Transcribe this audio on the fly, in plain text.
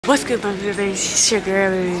What's good, my people? It's your girl,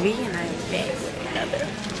 Baby V, and I'm back with another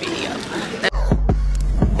video.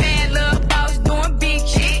 Bad little boss doing big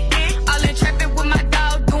shit. All in trapping with my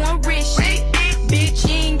dog doing rich shit. Bitch,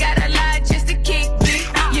 you ain't gotta lie just to kick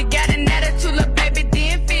it. You got an attitude, little baby,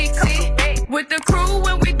 then fix it. With the crew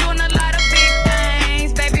when we doing a lot of big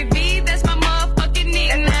things. Baby V, that's my motherfucking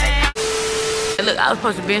nickname. Look, I was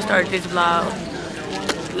supposed to be started this vlog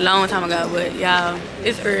a long time ago, but y'all,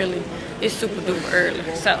 it's early. It's super duper early.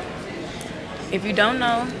 So, if you don't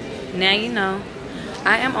know, now you know.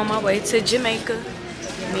 I am on my way to Jamaica.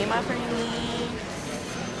 Me and my friend.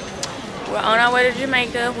 We're on our way to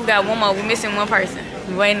Jamaica. We got one more. We're missing one person.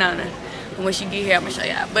 We're waiting on her. And when she get here, I'm gonna show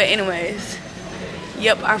y'all. But anyways,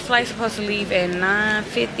 yep, our flight's supposed to leave at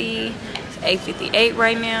 9:50. It's 8:58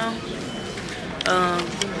 right now.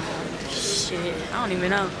 Shit, I don't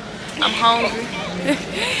even know. I'm hungry.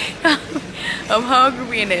 I'm hungry.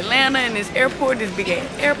 We in Atlanta in this airport, this big ass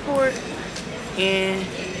airport. And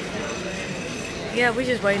yeah, we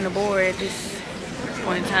just waiting to board at this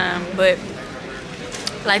point in time. But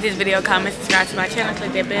like this video, comment, subscribe to my channel,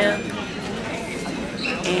 click that bell.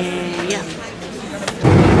 And yeah.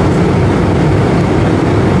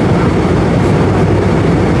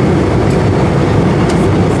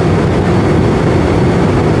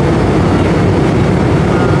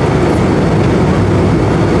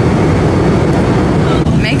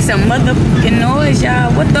 Some motherfucking noise,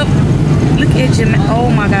 y'all. What the? Look at you. Oh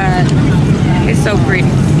my god, it's so pretty. I'm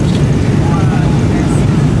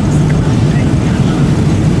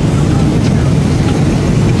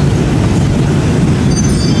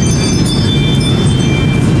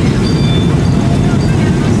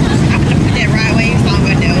gonna put that right way song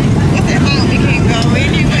on there. What's that song? We can't go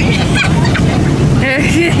anyway.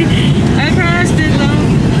 I crashed it though.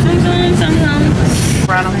 Sometimes.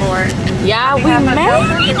 Right on board. Yeah, we made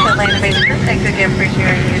it. Oh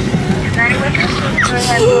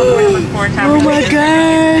my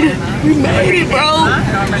god, we made it, bro.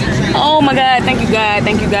 Oh my god, thank you God,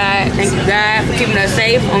 thank you God, thank you God for keeping us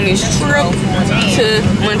safe on this trip to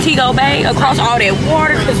Montego Bay across all that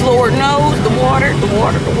water, because Lord knows the water.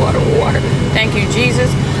 Thank you,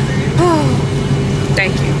 Jesus.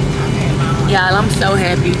 Thank you. Y'all, I'm so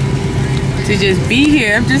happy to just be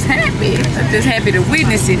here. I'm just happy. I'm just happy to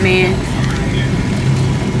witness it, man.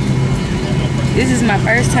 This is my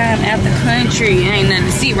first time out the country. Ain't nothing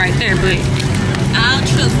to see right there, but I'll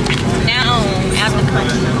trust now out the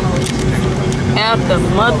country. out the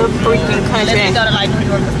mother freaking country. Let's go to like New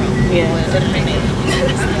York or something.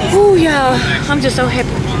 Yeah. Ooh, y'all. I'm just so happy,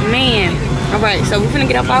 man. All right, so we're finna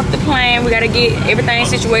get up off the plane. We gotta get everything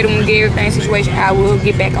situated. When we get everything situated, I will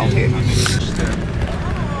get back on here.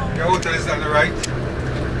 Your hotel is on the right,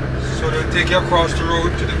 so they'll take you across the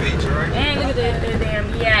road to the beach, alright? Man, look at that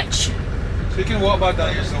damn yacht. So you can walk back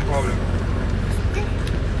down here, it's no problem.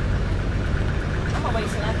 I'm gonna wait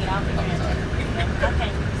till I get off here.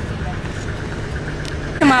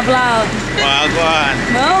 To my vlog. Wow, go on.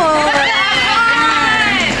 No.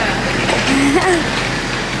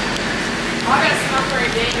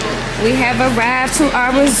 We have arrived to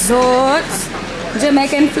our resort.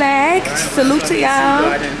 Jamaican flag. Salute to y'all. Go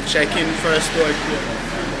ahead and check in first.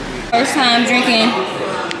 First time drinking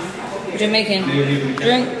Jamaican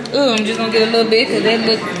drink. Ooh, I'm just gonna get a little bit because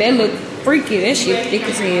that look freaky. That shit thick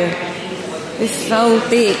as hell. It's so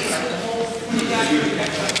thick.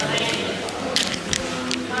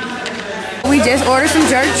 We just ordered some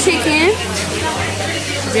jerk chicken.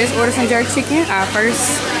 Our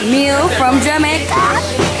first meal from Jamaica.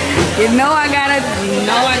 You know I gotta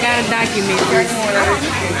document this.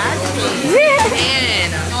 It's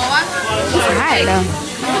hot though.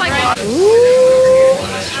 Ooh.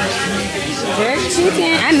 Jerk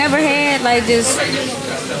chicken. I never had like just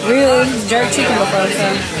real jerk chicken before, so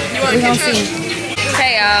we're gonna see.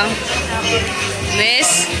 Okay, y'all.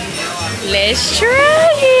 Let's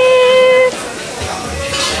try it.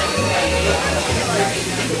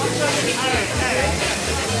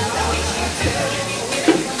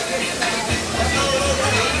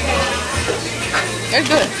 It's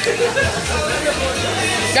good.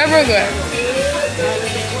 That's real good.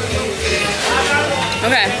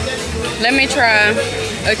 Okay, let me try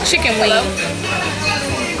a chicken wing.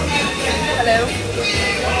 Hello?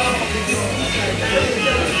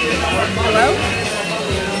 Hello?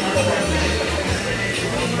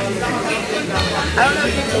 I don't know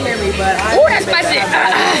if you can hear me, but I. Ooh, that's spicy.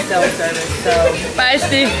 Self-service, so.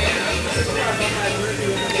 Spicy.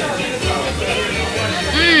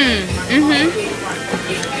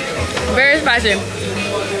 Very spicy.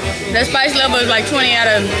 The spice level is like 20 out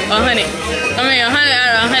of 100. I mean 100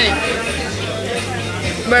 out of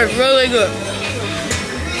 100. But it's really good.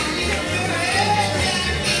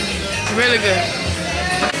 Really good.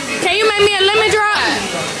 Can you make me a lemon drop?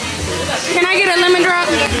 Can I get a lemon drop?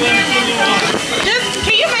 Just,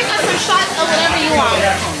 can you make us some shots of whatever you want?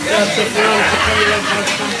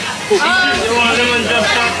 You want lemon drop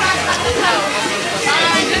shot?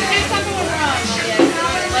 Just get something with rum.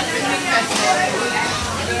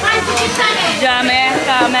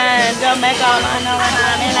 Jamaica, man. Jamaica, I know what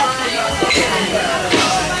I mean.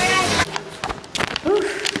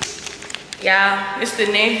 Y'all, it's the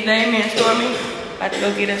next day. Me and Stormy about to go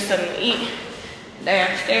get us something to eat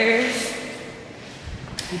downstairs.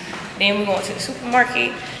 Then we're going to the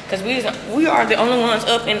supermarket because we are the only ones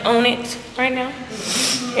up and on it right now.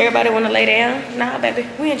 Everybody want to lay down? Nah, baby,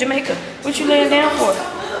 we in Jamaica. What you laying down for?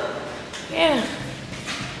 Yeah,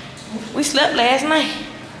 we slept last night.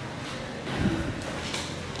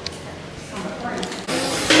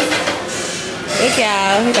 Look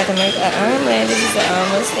y'all, we got to make an omelet. This is the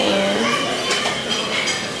omelet stand.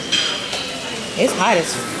 It's hot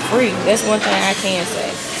as freak. That's one thing I can say.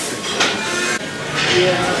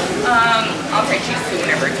 I'll take cheese too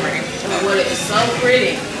whenever it's ready. The water is so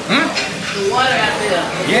pretty. The water out there.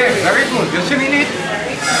 Yes, very good. You see me?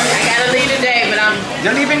 I gotta leave today, but I'm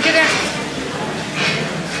You're leaving today?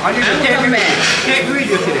 I need to take coming back. Take with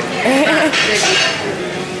you today.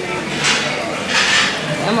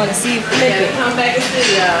 I'm gonna see you flip it. Come back and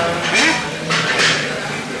see y'all.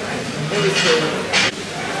 It was good.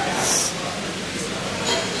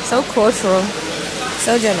 So cultural,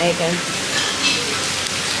 so Jamaican,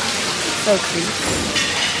 so cute.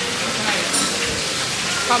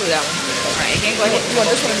 Probably that one. Alright, you can go ahead. You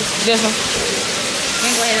want this one? This one.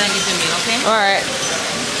 You can go ahead and get the meal, okay? All right.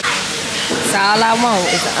 So all I want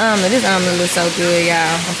is the omelet. This omelet looks so good, y'all.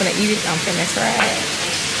 I'm finna eat it. I'm finna try it.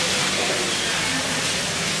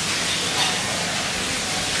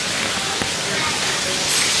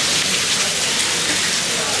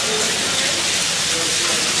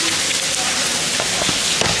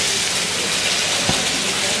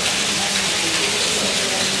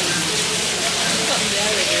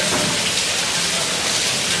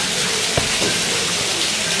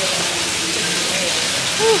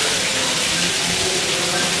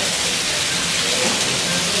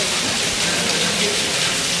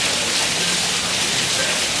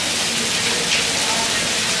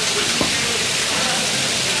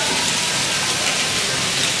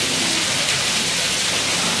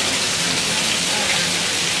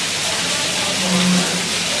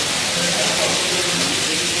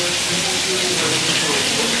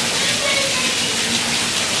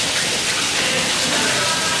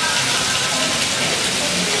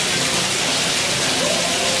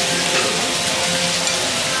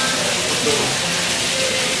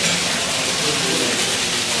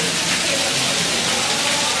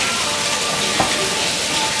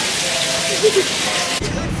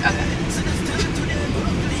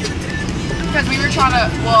 Because we were trying to,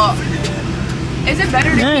 well, is it better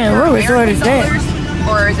to keep Man, her what resort American is that? dollars,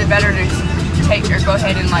 or is it better to take or go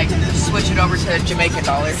ahead and like switch it over to Jamaican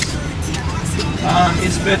dollars?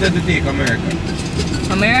 It's better to take American.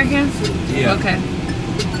 American? Yeah. Okay.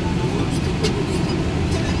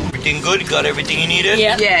 Everything good? Got everything you needed?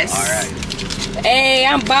 Yeah. Yes. Alright. Hey,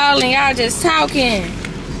 I'm balling. Y'all just talking.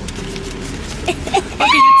 What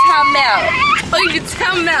are you talking about? What are you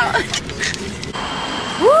talking about?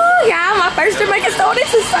 Woo, y'all, my first Jamaican store.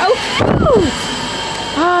 This is so cute.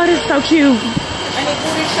 Oh, this is so cute. I need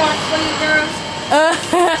booty shorts, please, girls.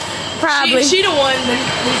 Probably. She the one that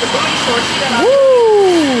needs the booty shorts. She got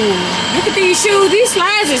Woo! Look at these shoes. These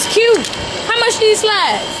slides is cute. How much these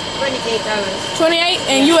slides? $28. 28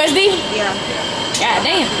 in USD? Yeah. God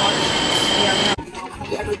damn.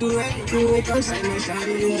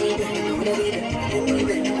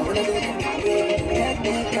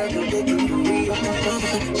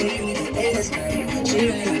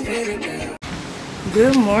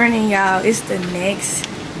 Good morning, y'all. It's the next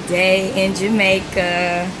day in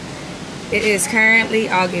Jamaica. It is currently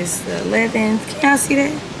August the 11th. Can y'all see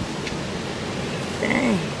that?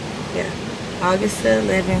 Dang. Yeah. August the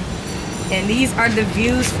 11th. And these are the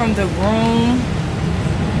views from the room.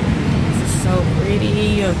 This is so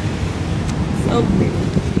pretty. So pretty.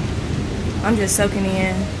 I'm just soaking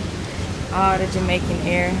in all the Jamaican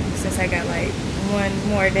air since I got like one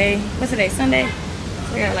more day. What's today? Sunday?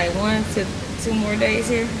 So I got like 1 to 2 more days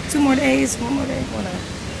here. 2 more days, 1 more day.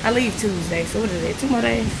 I leave Tuesday, so what is it? 2 more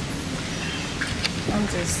days? I'm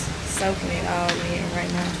just soaking it all in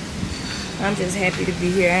right now. I'm just happy to be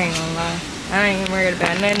here, I ain't gonna lie. I ain't even worried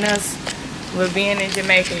about nothing else but being in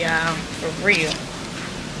Jamaica, y'all, for real.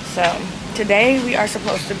 So, today we are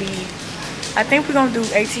supposed to be I think we're gonna do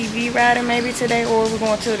ATV riding maybe today, or we're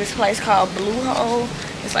going to this place called Blue Hole.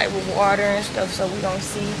 It's like with water and stuff, so we're gonna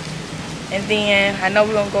see. And then I know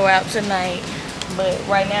we're gonna go out tonight, but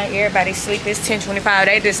right now everybody's sleep. It's 10:25.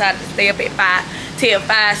 They decided to stay up at 5 till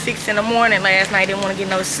 5, 6 in the morning last night. Didn't want to get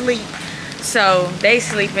no sleep, so they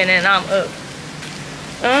sleeping and I'm up.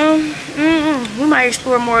 We might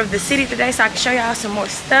explore more of the city today, so I can show y'all some more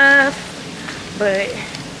stuff. But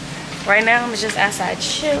right now I'm just outside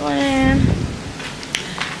chilling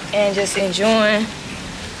and just enjoying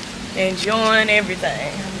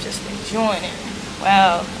everything. I'm just enjoying it.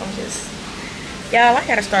 Wow, y'all, I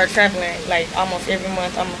gotta start traveling like almost every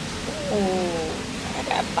month. Ooh, I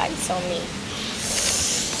got bites on me.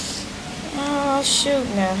 Oh shoot,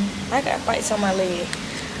 now I got bites on my leg.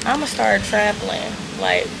 I'ma start traveling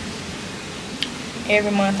like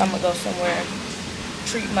every month. I'ma go somewhere,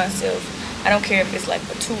 treat myself. I don't care if it's like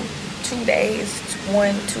for two days,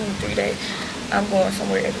 1, 2, 3 days. I'm going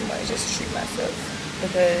somewhere every month just to treat myself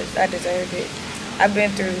because I deserve it. I've been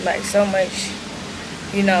through like so much,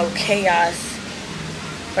 you know, chaos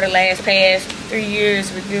for the past 3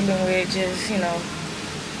 years with dealing with just, you know,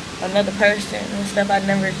 another person and stuff. I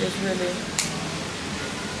never just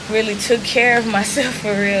really took care of myself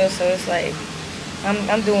for real. So it's like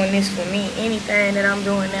I'm doing this for me. Anything that I'm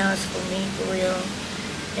doing now is for me for real,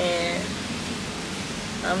 and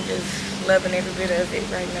I'm just loving every bit of it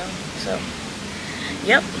right now. So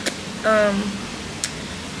yep,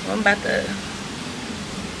 I'm about to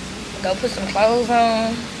go put some clothes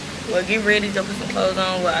on. Well, get ready to put some clothes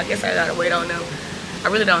on. Well, I guess I gotta wait on them. I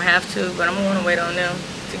really don't have to, but I'm gonna wait on them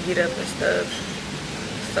to get up and stuff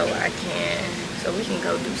so we can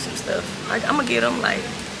go do some stuff. Like, I'm gonna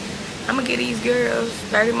get these girls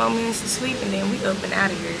 30 more minutes of sleep, and then we up and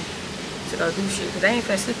out of here to go do shit. Cause they ain't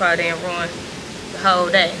finna sleep all day and run the whole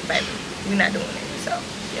day, baby. We not doing it, so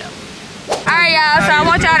yeah. Alright y'all, so I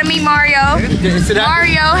want y'all to meet Mario.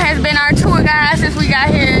 Mario has been our tour guide since we got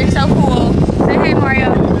here. It's so cool. Say hey,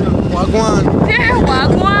 Mario. Wagwan. Yeah,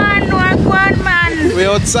 wagwan, man. We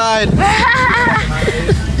outside.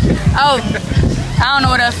 Oh, I don't know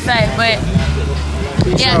what else to say, but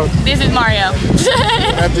yeah, this is Mario.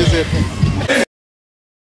 That is it.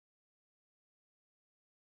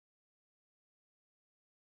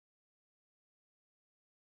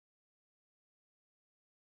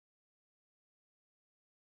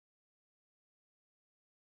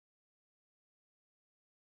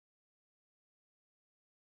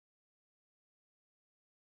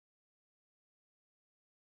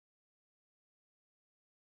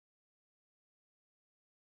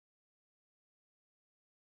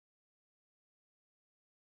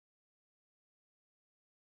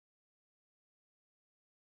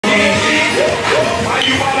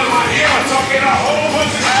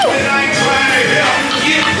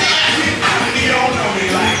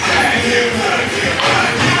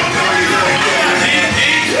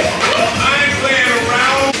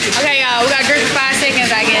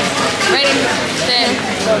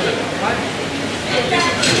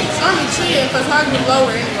 Because hers was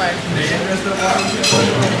lower anyway.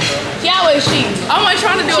 Yeah, was she? I wasn't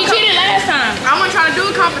trying to do She cheated last time. I wasn't trying to do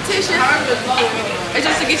a competition. It's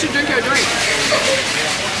just to get you to drink your drink.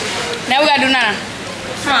 Now we gotta do 9.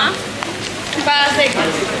 Huh? 5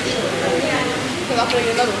 seconds. Because I'll play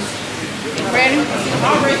another one. Ready?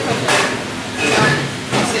 I'll race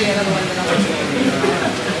I'll see another one.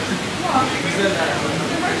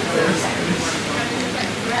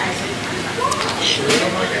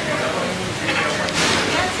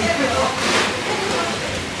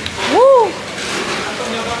 Woo!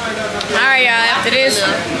 Alright, y'all, after this,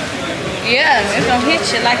 yeah, it's gonna hit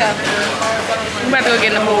you like a. I'm about to go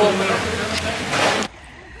get in the pool.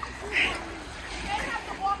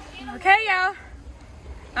 Okay, y'all,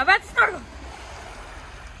 I'm about to start.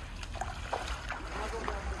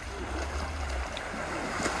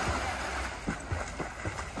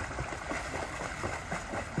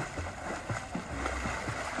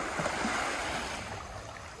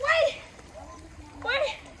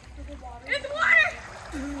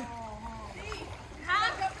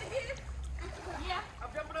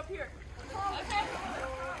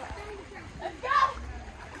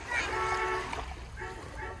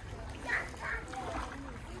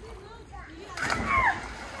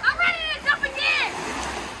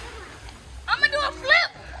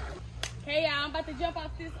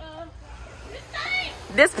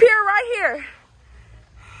 This pier right here.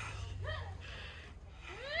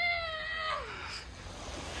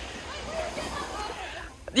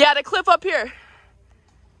 Yeah, the cliff up here.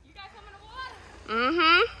 You got some in the water?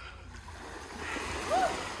 Mm-hmm.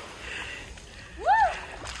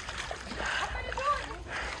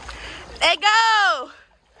 Let go.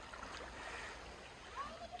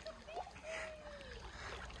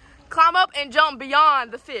 Climb up and jump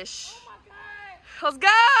beyond the fish. Let's go.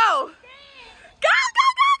 Go, go,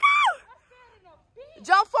 go, go.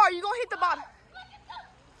 Jump far. You're going to hit the bottom.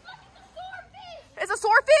 It's a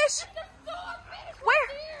swordfish? Where?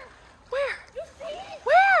 Where?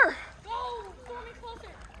 Where? Go, throw me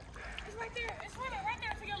closer. It's right there. It's right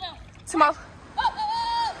there to your left. To my... No,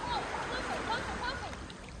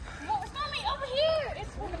 it's not me. Over here.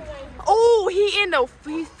 It's swimming away. Oh,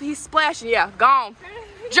 he's splashing. Yeah, gone.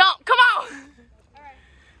 Jump. Come on.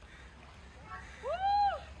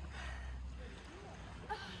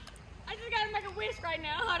 I just gotta make a wish right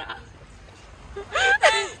now. Hold on.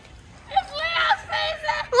 It's Leo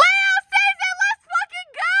season. Leo season. Let's fucking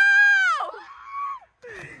go.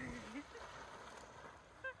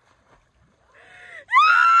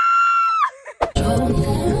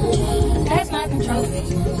 That's my control.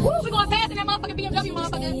 Woo, we going fast in that motherfucking BMW,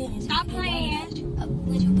 motherfucker. Stop playing.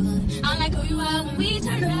 I'm like who you are when we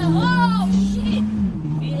turn around. Oh, shit.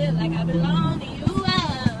 Feel like I belong to you.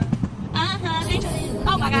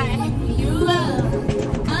 Oh, my God. You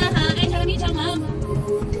ain't telling me your mama.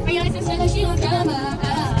 But your sister, she don't drama.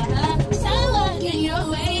 Someone in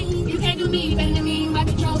your way. You can't do me better than me. You like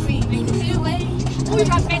a trophy. Make me feel away. Who you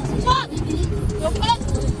trying to fast as fuck? Go fuck.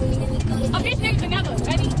 A bitch nigga could never,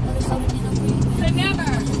 baby. Could never.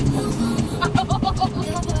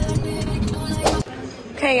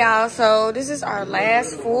 Okay, y'all, so this is our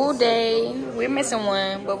last full day. We're missing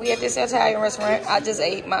one, but we at this Italian restaurant. I just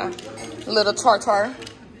ate my little tartare.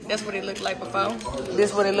 That's what it looked like before.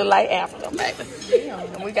 This is what it looked like after, baby.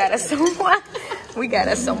 And we got us some wine. We got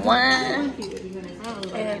us some wine.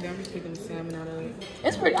 And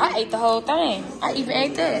it's pretty. I ate the whole thing. I even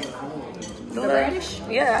ate that. The radish?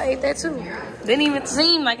 Yeah, I ate that too. Didn't even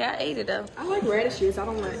seem like I ate it though. I like radishes. I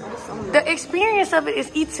don't like. The experience of it is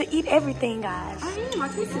to eat everything, guys. I am. I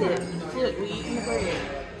tasted it. Look, we eating the bread.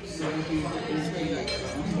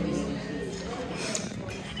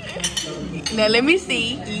 Now let me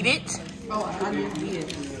see. Eat it. Oh, I didn't eat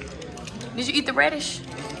it. Did you eat the radish?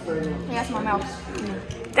 Yeah, that's my mouth.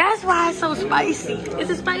 That's why it's so spicy. Is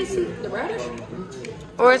it spicy? The radish?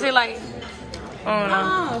 Or is it like, I don't know.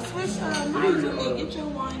 Ah, switch knives and get your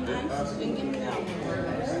wine knife and give me that one.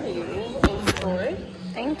 There you go.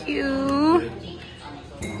 Thank you.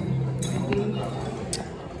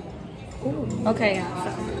 Ooh. Okay,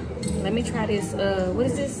 y'all. So let me try this. What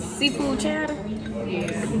is this? Seafood chowder?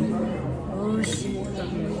 Yeah. Oh shit.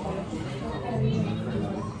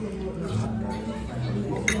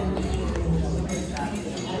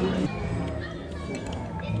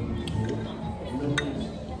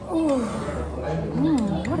 Ooh.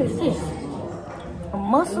 What is this? A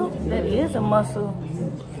mussel? That is a mussel.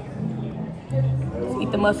 Let's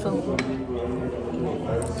eat the mussel.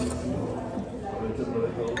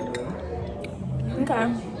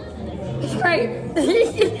 Okay. It's great.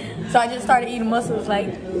 So I just started eating mussels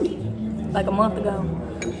like a month ago.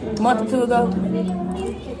 A month or two ago.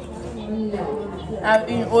 I was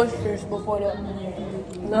eating oysters before that.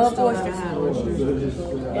 Love oysters.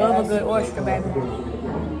 Love a good oyster, baby.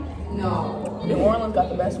 No. New Orleans got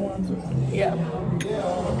the best ones. Yeah.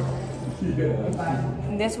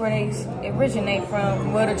 And that's where they originate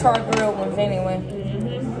from. Well, the char-grilled ones anyway.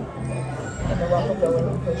 And the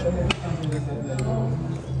Rockefeller picture.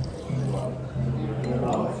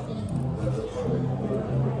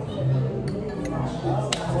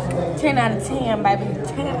 10 out of 10, baby.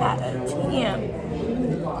 10 out of 10.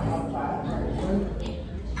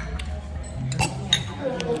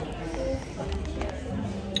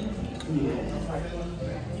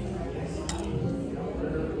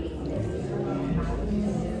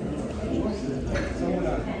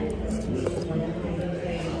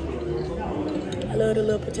 I love the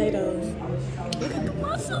little potatoes. Look at the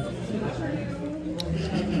mussels.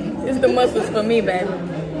 It's the mussels for me, baby.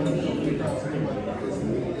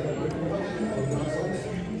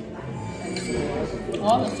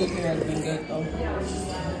 All the food here has been good though.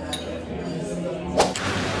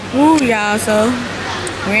 Woo, y'all, so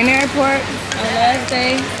we're in the airport on the last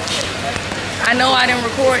day. I know I didn't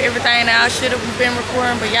record everything that I should have been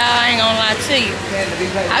recording, but y'all, I ain't gonna lie to you.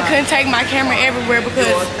 I couldn't take my camera everywhere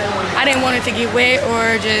because I didn't want it to get wet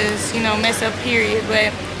or just, you know, mess up, period.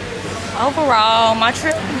 But overall, my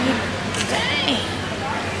trip, dang.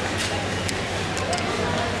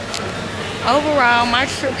 Overall, my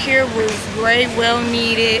trip here was great, well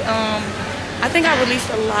needed. I think I released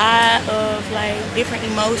a lot of like different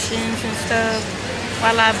emotions and stuff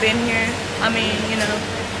while I've been here. I mean, you know,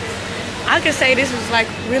 I could say this was like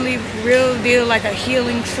really real deal, like a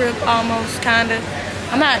healing trip almost, kind of.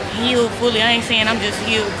 I'm not healed fully. I ain't saying I'm just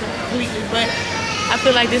healed completely, but I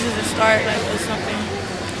feel like this is a start, like of something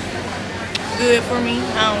good for me.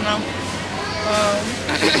 I don't know.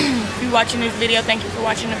 If you're watching this video, thank you for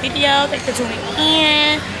watching the video. Thanks for tuning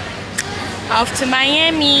in. Off to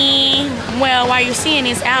Miami. Well, while you're seeing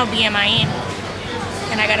this, I'll be in Miami.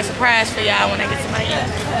 And I got a surprise for y'all when I get to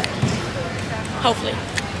Miami. Hopefully.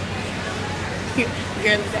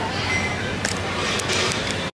 Girl is out.